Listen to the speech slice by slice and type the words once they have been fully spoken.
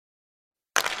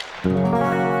I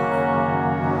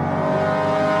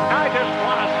just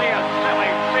want to see a silly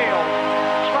field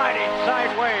sliding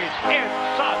sideways in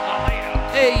Sausalito.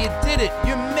 Hey, you did it.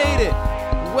 You made it.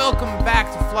 Welcome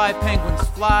back to Fly Penguins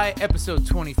Fly, episode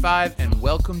 25, and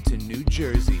welcome to New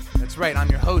Jersey. That's right, I'm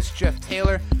your host, Jeff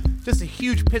Taylor, just a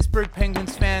huge Pittsburgh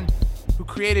Penguins fan who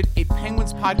created a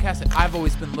Penguins podcast that I've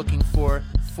always been looking for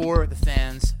the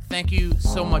fans. Thank you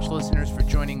so much, listeners, for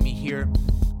joining me here.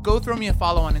 Go throw me a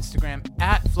follow on Instagram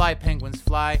at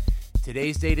FlyPenguinsFly.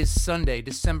 Today's date is Sunday,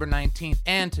 December 19th,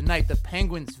 and tonight the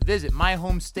Penguins visit my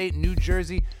home state, New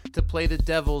Jersey, to play the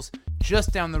Devils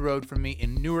just down the road from me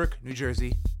in Newark, New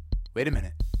Jersey. Wait a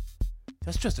minute.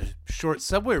 That's just a short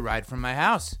subway ride from my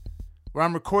house, where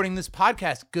I'm recording this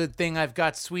podcast. Good thing I've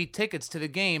got sweet tickets to the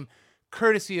game,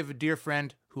 courtesy of a dear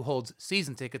friend who holds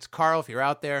season tickets. Carl, if you're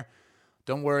out there,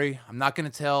 don't worry. I'm not going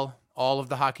to tell all of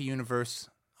the hockey universe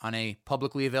on a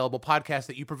publicly available podcast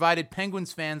that you provided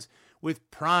Penguins fans with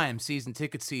prime season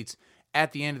ticket seats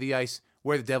at the end of the ice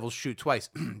where the Devils shoot twice.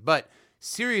 But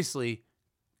seriously,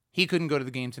 he couldn't go to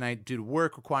the game tonight due to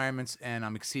work requirements, and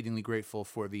I'm exceedingly grateful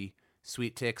for the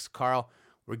sweet ticks. Carl,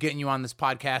 we're getting you on this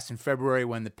podcast in February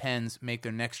when the Pens make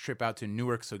their next trip out to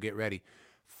Newark, so get ready.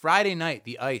 Friday night,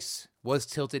 the ice was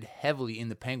tilted heavily in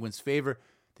the Penguins' favor.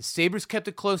 The Sabres kept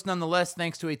it close nonetheless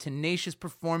thanks to a tenacious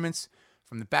performance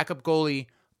from the backup goalie,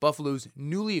 Buffalo's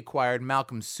newly acquired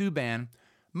Malcolm Subban.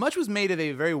 Much was made of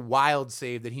a very wild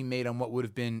save that he made on what would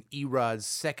have been Erod's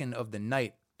second of the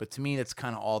night. But to me, that's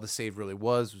kind of all the save really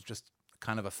was just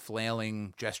kind of a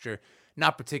flailing gesture,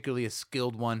 not particularly a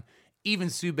skilled one. Even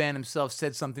Subban himself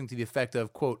said something to the effect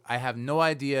of, quote, "I have no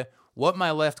idea what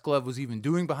my left glove was even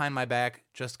doing behind my back,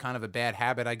 just kind of a bad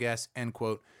habit, I guess," end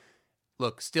quote.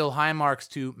 Look, still high marks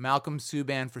to Malcolm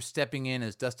Subban for stepping in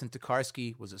as Dustin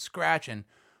Tokarski was a scratch, and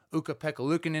Ukko-Pekka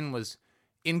Luukkonen was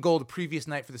in goal the previous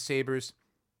night for the Sabres.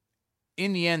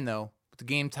 In the end, though, with the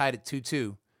game tied at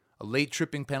 2-2, a late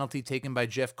tripping penalty taken by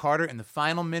Jeff Carter in the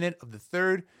final minute of the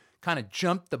third kind of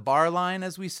jumped the bar line,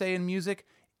 as we say in music,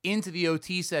 into the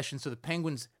OT session. So the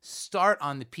Penguins start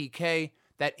on the PK,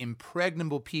 that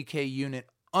impregnable PK unit,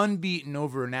 unbeaten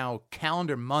over now a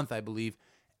calendar month, I believe,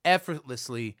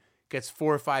 effortlessly gets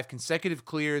 4 or 5 consecutive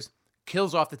clears,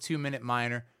 kills off the 2-minute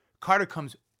minor. Carter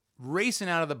comes racing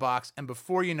out of the box, and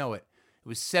before you know it, it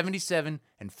was 77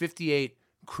 and 58,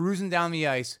 cruising down the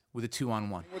ice with a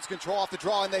 2-on-1. Penguins control off the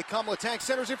draw, and they come. Letang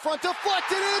centers in front,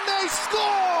 deflected in, they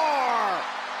score!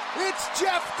 It's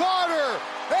Jeff Carter,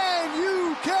 and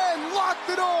you can lock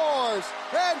the doors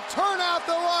and turn out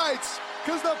the lights,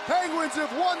 because the Penguins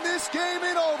have won this game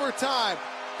in overtime.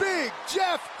 Big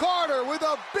Jeff Carter with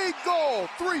a big goal,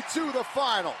 3-2 the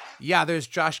final. Yeah, there's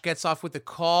Josh Getzoff with the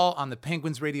call on the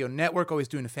Penguins Radio Network, always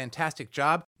doing a fantastic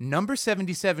job. Number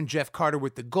 77, Jeff Carter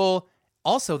with the goal.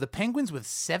 Also, the Penguins with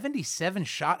 77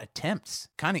 shot attempts.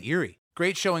 Kind of eerie.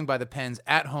 Great showing by the Pens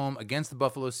at home against the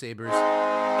Buffalo Sabres.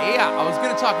 Yeah, I was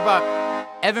going to talk about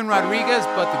Evan Rodriguez,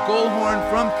 but the goal horn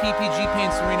from PPG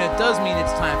Paints Arena does mean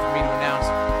it's time for me to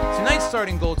announce tonight's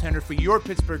starting goaltender for your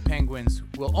Pittsburgh Penguins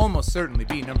will almost certainly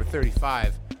be number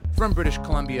 35 from British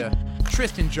Columbia,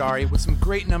 Tristan Jarry, with some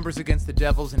great numbers against the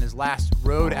Devils in his last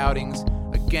road outings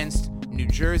against New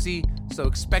Jersey. So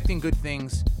expecting good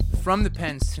things from the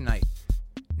Pens tonight.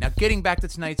 Now, getting back to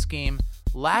tonight's game,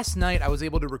 last night I was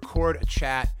able to record a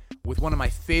chat with one of my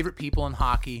favorite people in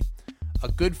hockey, a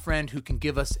good friend who can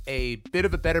give us a bit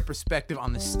of a better perspective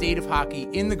on the state of hockey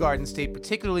in the Garden State,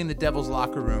 particularly in the Devils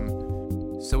locker room.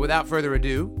 So without further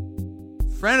ado,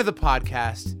 friend of the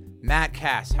podcast, Matt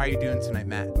Cass. How are you doing tonight,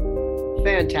 Matt?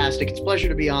 Fantastic. It's a pleasure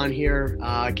to be on here.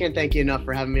 I can't thank you enough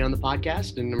for having me on the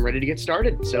podcast, and I'm ready to get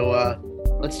started. So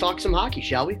let's talk some hockey,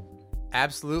 shall we?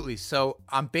 Absolutely. So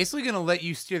I'm basically going to let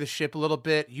you steer the ship a little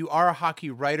bit. You are a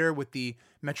hockey writer with the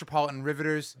Metropolitan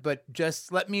Riveters, but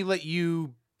just let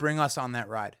you bring us on that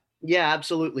ride. Yeah,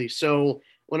 absolutely. So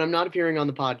when I'm not appearing on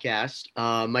the podcast,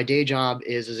 my day job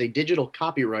is as a digital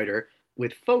copywriter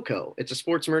with FOCO. It's a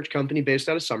sports merch company based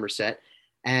out of Somerset.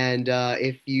 And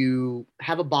if you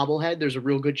have a bobblehead, there's a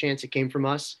real good chance it came from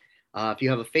us. If you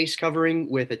have a face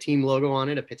covering with a team logo on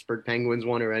it, a Pittsburgh Penguins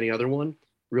one or any other one,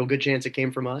 real good chance it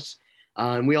came from us.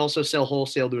 And we also sell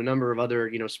wholesale to a number of other,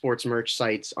 sports merch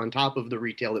sites on top of the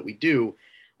retail that we do.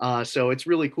 So it's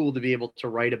really cool to be able to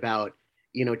write about,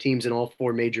 teams in all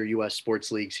 4 major U.S. sports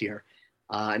leagues here.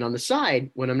 And on the side,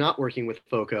 when I'm not working with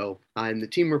FOCO, I'm the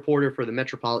team reporter for the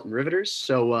Metropolitan Riveters.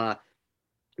 So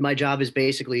my job is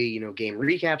basically, game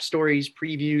recap stories,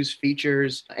 previews,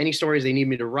 features, any stories they need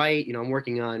me to write. I'm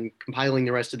working on compiling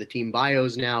the rest of the team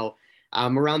bios now.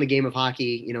 Around the game of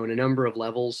hockey, in a number of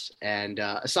levels. And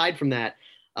aside from that,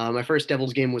 My first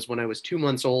Devils game was when I was 2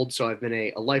 months old, so I've been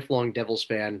a lifelong Devils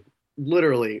fan,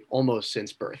 literally almost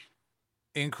since birth.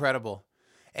 Incredible.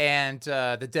 And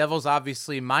the Devils,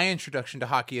 obviously, my introduction to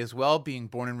hockey as well, being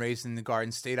born and raised in the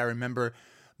Garden State. I remember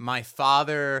my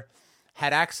father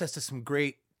had access to some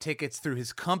great tickets through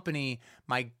his company.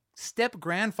 My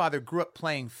step-grandfather grew up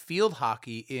playing field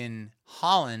hockey in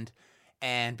Holland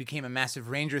and became a massive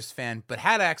Rangers fan, but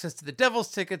had access to the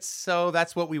Devils tickets, so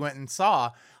that's what we went and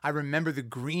saw. I remember the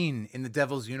green in the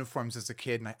Devils uniforms as a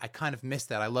kid, and I kind of miss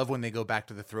that. I love when they go back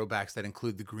to the throwbacks that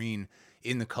include the green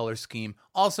in the color scheme.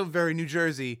 Also very New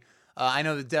Jersey. I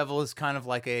know the Devil is kind of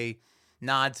like a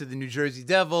nod to the New Jersey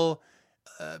Devil,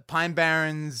 Pine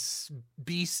Barrens,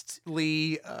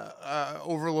 beastly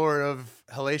overlord of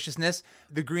hellaciousness.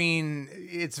 The green,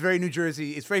 it's very New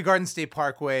Jersey. It's very Garden State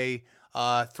Parkway,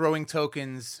 throwing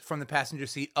tokens from the passenger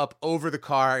seat up over the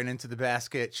car and into the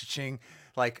basket. Cha-ching.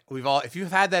 Like if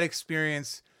you've had that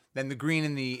experience, then the green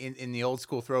in the old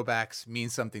school throwbacks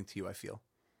means something to you, I feel.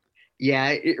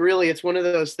 Yeah, it's one of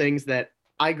those things that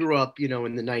I grew up,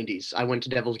 in the 90s. I went to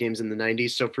Devils games in the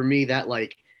 90s. So for me, that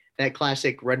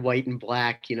classic red, white, and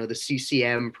black, the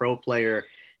CCM pro player,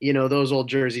 those old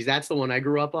jerseys, that's the one I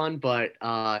grew up on. But,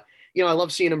 I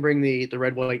love seeing them bring the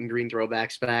red, white, and green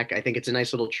throwbacks back. I think it's a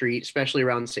nice little treat, especially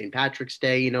around St. Patrick's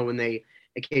Day, when they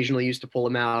occasionally used to pull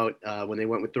them out, when they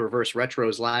went with the reverse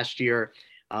retros last year,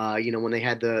 when they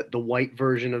had the white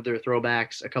version of their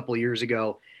throwbacks a couple of years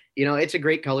ago. It's a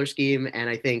great color scheme, and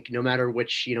I think no matter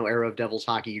which, era of Devils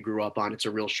hockey you grew up on, it's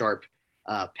a real sharp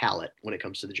palette when it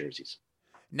comes to the jerseys.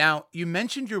 Now, you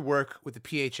mentioned your work with the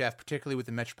PHF, particularly with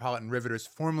the Metropolitan Riveters,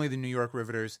 formerly the New York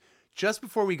Riveters. Just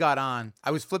before we got on,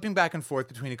 I was flipping back and forth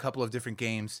between a couple of different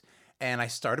games, and I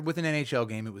started with an NHL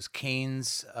game. It was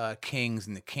Canes Kings,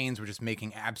 and the Canes were just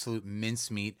making absolute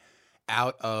mincemeat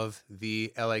out of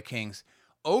the LA Kings.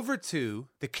 Over to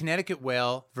the Connecticut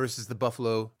Whale versus the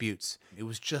Buffalo Buttes. It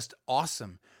was just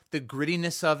awesome. The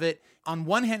grittiness of it. On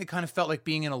one hand, it kind of felt like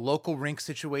being in a local rink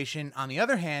situation. On the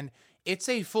other hand, it's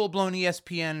a full-blown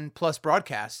ESPN Plus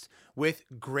broadcast with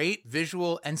great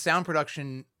visual and sound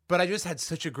production. But I just had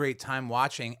such a great time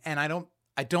watching, and I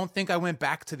don't think I went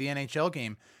back to the NHL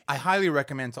game. I highly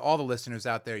recommend to all the listeners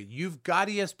out there, you've got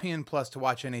ESPN Plus to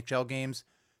watch NHL games.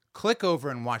 Click over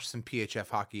and watch some PHF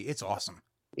hockey. It's awesome.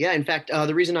 Yeah, in fact,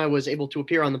 the reason I was able to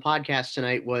appear on the podcast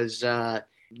tonight was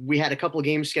we had a couple of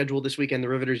games scheduled this weekend. The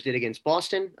Riveters did against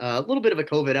Boston. A little bit of a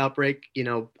COVID outbreak,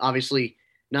 obviously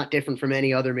not different from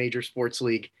any other major sports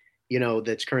league,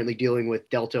 that's currently dealing with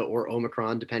Delta or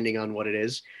Omicron, depending on what it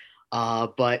is.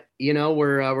 But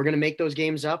we're going to make those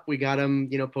games up. We got them,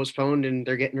 postponed, and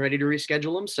they're getting ready to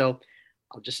reschedule them. So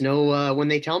I'll just know when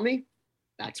they tell me,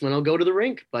 that's when I'll go to the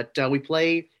rink. But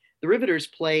the Riveters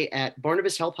play at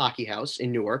Barnabas Health Hockey House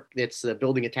in Newark. It's the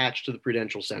building attached to the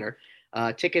Prudential Center.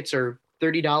 Tickets are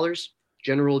 $30,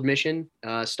 general admission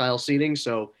style seating.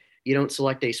 So you don't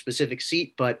select a specific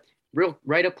seat, but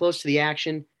right up close to the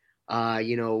action,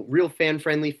 real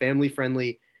fan-friendly,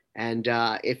 family-friendly. And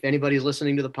if anybody's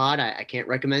listening to the pod, I can't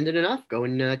recommend it enough. Go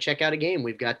and check out a game.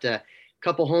 We've got a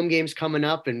couple home games coming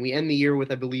up, and we end the year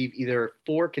with, I believe, either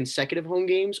 4 consecutive home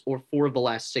games or 4 of the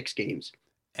last 6 games.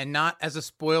 And not as a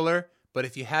spoiler, but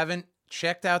if you haven't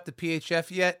checked out the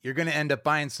PHF yet, you're going to end up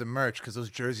buying some merch because those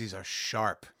jerseys are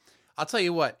sharp. I'll tell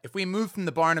you what, if we move from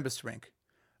the Barnabas rink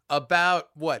about,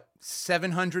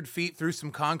 700 feet through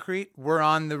some concrete, we're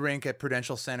on the rink at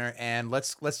Prudential Center, and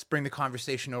let's bring the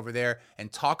conversation over there and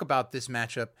talk about this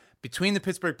matchup between the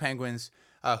Pittsburgh Penguins,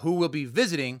 who will be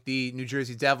visiting the New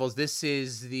Jersey Devils. This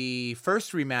is the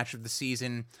first rematch of the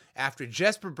season after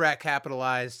Jesper Bratt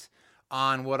capitalized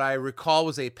on what I recall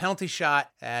was a penalty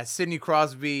shot. Sidney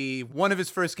Crosby, one of his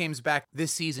first games back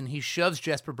this season, he shoves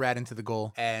Jesper Bratt into the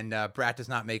goal, and Bratt does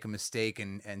not make a mistake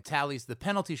and tallies the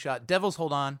penalty shot. Devils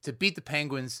hold on to beat the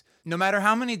Penguins. No matter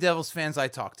how many Devils fans I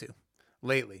talk to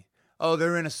lately,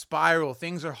 they're in a spiral,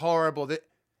 things are horrible.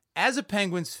 As a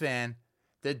Penguins fan,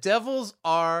 the Devils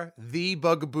are the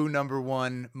bugaboo number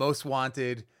one, most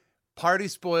wanted, party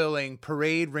spoiling,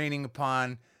 parade raining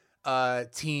upon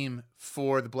team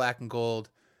for the black and gold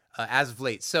as of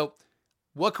late. So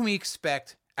what can we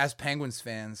expect as Penguins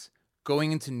fans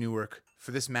going into Newark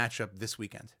for this matchup this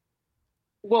weekend?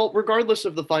 Well, regardless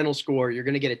of the final score, you're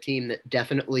going to get a team that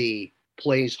definitely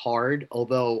plays hard.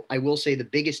 Although I will say the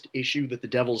biggest issue that the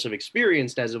Devils have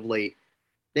experienced as of late,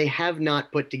 they have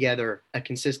not put together a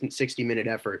consistent 60-minute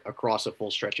effort across a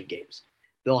full stretch of games.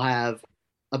 They'll have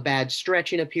a bad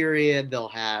stretch in a period. They'll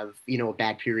have, a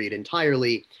bad period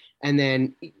entirely. And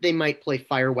then they might play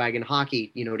fire wagon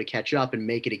hockey, to catch up and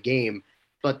make it a game,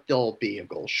 but they'll be a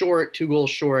goal short, 2 goals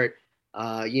short.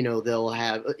 They'll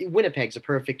have Winnipeg's a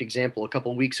perfect example. A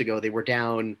couple weeks ago, they were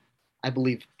down, I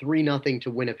believe, 3-0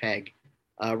 to Winnipeg,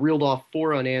 reeled off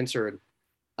 4 unanswered,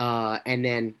 and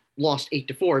then lost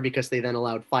 8-4 because they then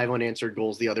allowed 5 unanswered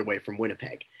goals the other way from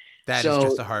Winnipeg. That is So,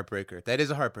 just a heartbreaker. That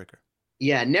is a heartbreaker.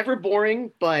 yeah, never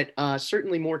boring, but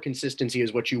certainly more consistency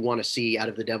is what you want to see out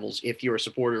of the Devils if you're a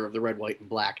supporter of the red, white, and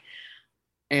black.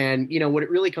 And, what it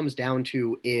really comes down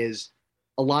to is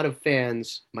a lot of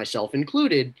fans, myself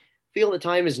included, feel the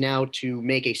time is now to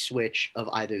make a switch of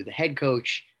either the head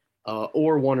coach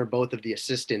or one or both of the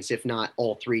assistants, if not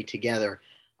all three together.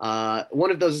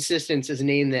 One of those assistants is a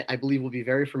name that I believe will be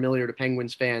very familiar to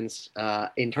Penguins fans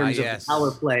in terms of the power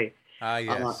play.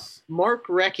 Yes. Mark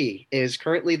Recchi is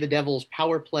currently the Devils'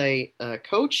 power play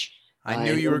coach. I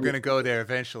knew you were going to go there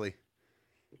eventually.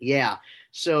 Yeah.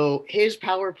 So his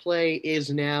power play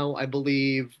is now, I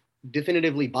believe,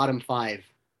 definitively bottom 5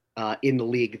 in the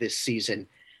league this season.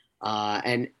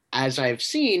 And as I've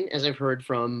heard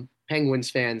from Penguins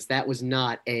fans, that was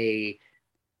not a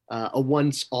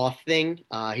once-off thing.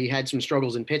 He had some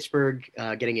struggles in Pittsburgh,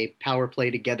 getting a power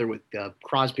play together with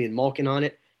Crosby and Malkin on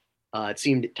it. It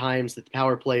seemed at times that the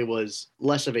power play was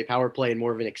less of a power play and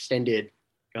more of an extended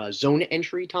zone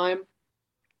entry time.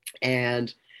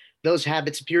 And those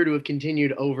habits appear to have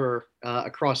continued over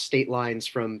across state lines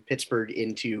from Pittsburgh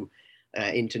into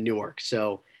Newark.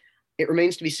 So it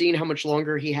remains to be seen how much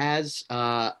longer he has.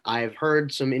 I've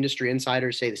heard some industry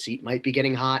insiders say the seat might be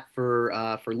getting hot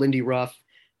for Lindy Ruff,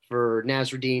 for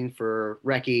Nasruddin, for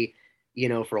Recchi,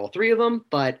 for all three of them.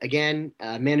 But again,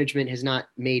 management has not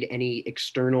made any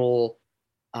external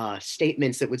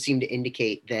statements that would seem to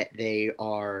indicate that they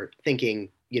are thinking,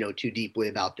 too deeply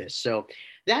about this. So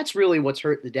that's really what's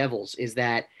hurt the Devils, is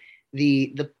that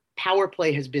the power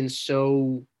play has been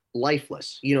so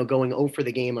lifeless, going 0 for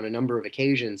the game on a number of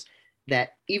occasions,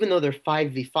 that even though their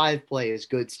 5v5 play is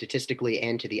good statistically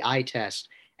and to the eye test,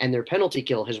 and their penalty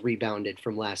kill has rebounded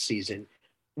from last season,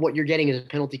 what you're getting is a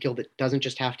penalty kill that doesn't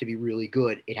just have to be really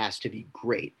good, it has to be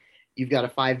great. You've got a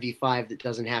 5v5 that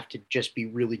doesn't have to just be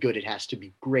really good, it has to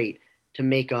be great to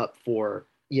make up for,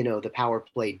 the power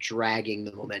play dragging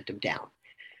the momentum down.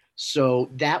 So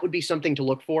that would be something to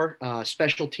look for.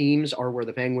 Special teams are where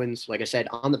the Penguins, like I said,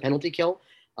 on the penalty kill.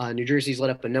 New Jersey's let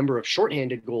up a number of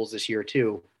shorthanded goals this year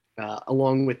too,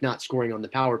 along with not scoring on the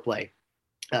power play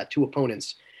to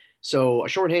opponents. So a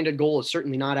shorthanded goal is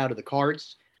certainly not out of the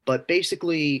cards. But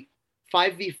basically,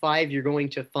 5v5, you're going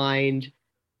to find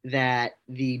that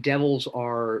the Devils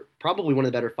are probably one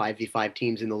of the better 5v5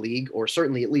 teams in the league, or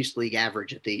certainly at least league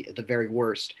average at the very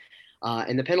worst.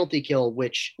 And the penalty kill,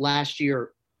 which last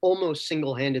year almost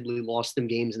single-handedly lost them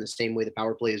games in the same way the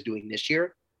power play is doing this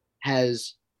year,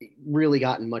 has really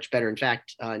gotten much better. In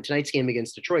fact, in tonight's game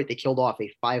against Detroit, they killed off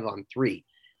a 5-on-3,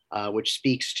 which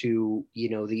speaks to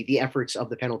the efforts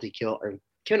of the penalty kill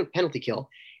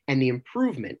and the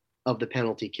improvement of the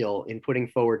penalty kill in putting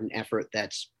forward an effort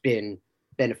that's been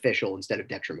beneficial instead of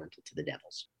detrimental to the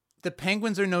Devils. The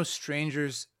Penguins are no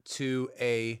strangers to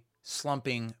a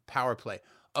slumping power play.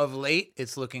 Of late,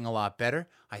 it's looking a lot better.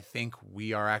 I think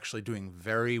we are actually doing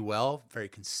very well, very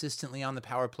consistently on the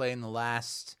power play in the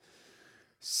last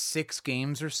 6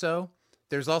 games or so.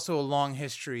 There's also a long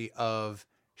history of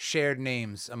shared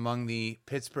names among the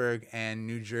Pittsburgh and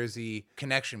New Jersey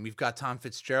connection. We've got Tom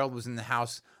Fitzgerald was in the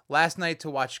house last night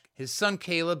to watch his son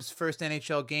Caleb's first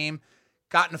NHL game,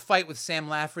 got in a fight with Sam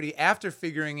Lafferty after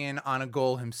figuring in on a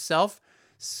goal himself,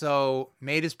 so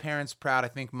made his parents proud. I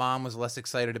think mom was less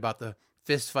excited about the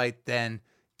fist fight than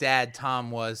dad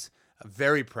Tom was.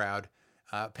 Very proud.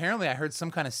 Apparently I heard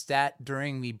some kind of stat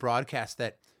during the broadcast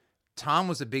that Tom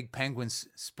was a big Penguins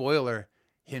spoiler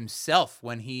himself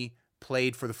when he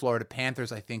played for the Florida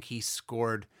Panthers. I think he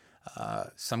scored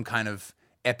some kind of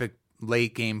epic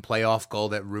late game playoff goal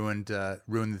that ruined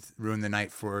the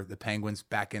night for the Penguins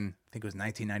back in, I think it was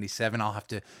 1997. I'll have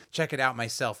to check it out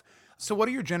myself. So what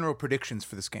are your general predictions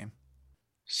for this game?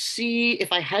 See,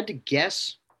 if I had to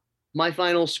guess, my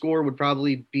final score would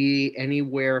probably be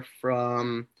anywhere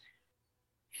from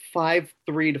 5-3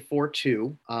 to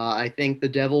 4-2. I think the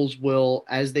Devils will,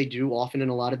 as they do often in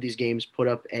a lot of these games, put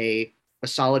up a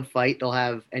solid fight. They'll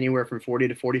have anywhere from 40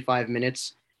 to 45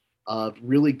 minutes of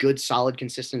really good, solid,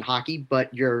 consistent hockey,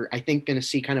 but you're, I think, going to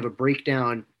see kind of a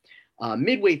breakdown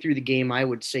midway through the game. I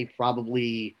would say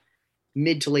probably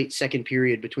mid to late second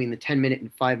period between the 10-minute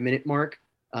and 5-minute mark,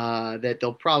 that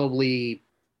they'll probably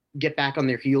get back on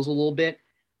their heels a little bit.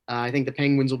 I think the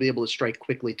Penguins will be able to strike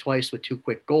quickly twice with 2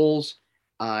 quick goals,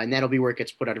 and that'll be where it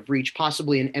gets put out of reach,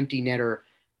 possibly an empty netter,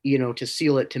 to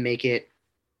seal it, to make it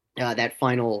that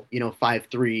final,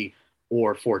 5-3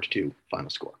 or 4-2 final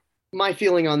score. My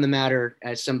feeling on the matter,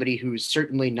 as somebody who's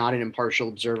certainly not an impartial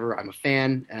observer, I'm a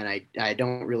fan, and I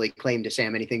don't really claim to say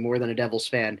I'm anything more than a Devils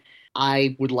fan.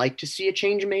 I would like to see a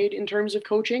change made in terms of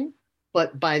coaching,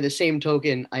 but by the same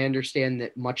token, I understand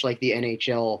that much like the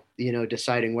NHL,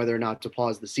 deciding whether or not to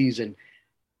pause the season,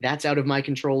 that's out of my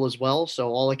control as well. So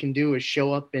all I can do is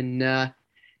show up and,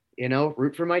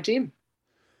 root for my team.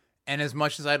 And as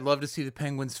much as I'd love to see the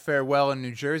Penguins fare well in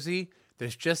New Jersey,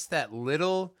 there's just that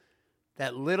little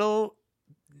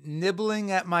nibbling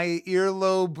at my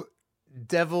earlobe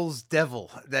devil's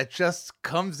devil that just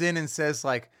comes in and says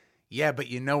like, yeah, but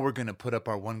we're going to put up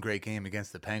our one great game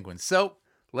against the Penguins. So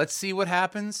let's see what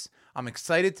happens. I'm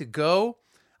excited to go.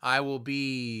 I will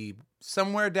be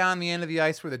somewhere down the end of the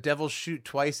ice where the Devils shoot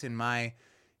twice in my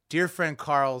dear friend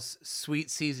Carl's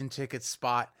sweet season ticket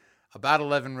spot, about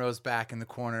 11 rows back in the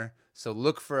corner. So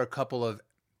look for a couple of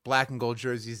black and gold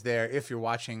jerseys there if you're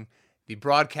watching the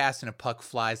broadcast and a puck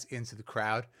flies into the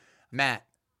crowd. Matt,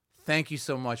 thank you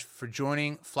so much for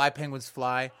joining Fly Penguins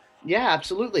Fly. Yeah,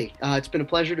 absolutely. It's been a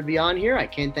pleasure to be on here. I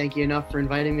can't thank you enough for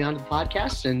inviting me onto the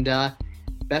podcast, and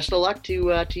best of luck to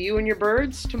you and your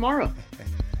birds tomorrow.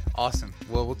 Awesome.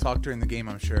 Well, we'll talk during the game,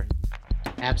 I'm sure.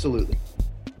 Absolutely.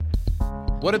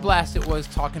 What a blast it was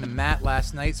talking to Matt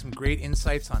last night. Some great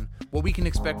insights on what we can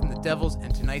expect from the Devils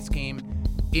and tonight's game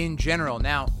in general.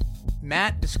 Now,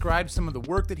 Matt described some of the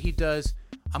work that he does.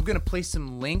 I'm going to place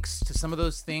some links to some of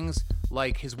those things,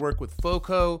 like his work with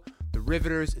FOCO, the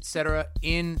Riveters, etc.,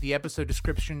 in the episode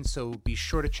description, so be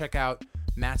sure to check out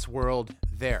Matt's world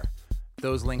there.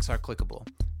 Those links are clickable.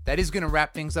 That is going to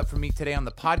wrap things up for me today on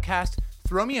the podcast.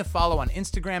 Throw me a follow on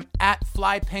Instagram at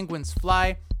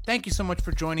FlyPenguinsFly. Thank you so much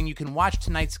for joining. You can watch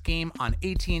tonight's game on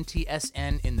AT&T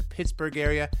SN in the Pittsburgh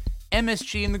area,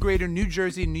 MSG in the greater New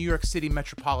Jersey, New York City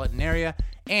metropolitan area,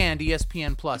 and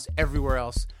ESPN Plus everywhere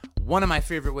else. One of my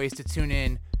favorite ways to tune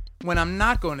in when I'm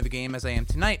not going to the game, as I am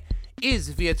tonight, is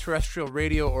via terrestrial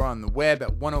radio or on the web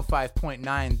at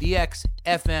 105.9 The X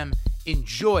FM.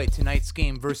 Enjoy tonight's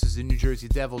game versus the New Jersey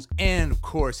Devils, and of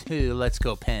course, let's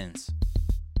go Pens.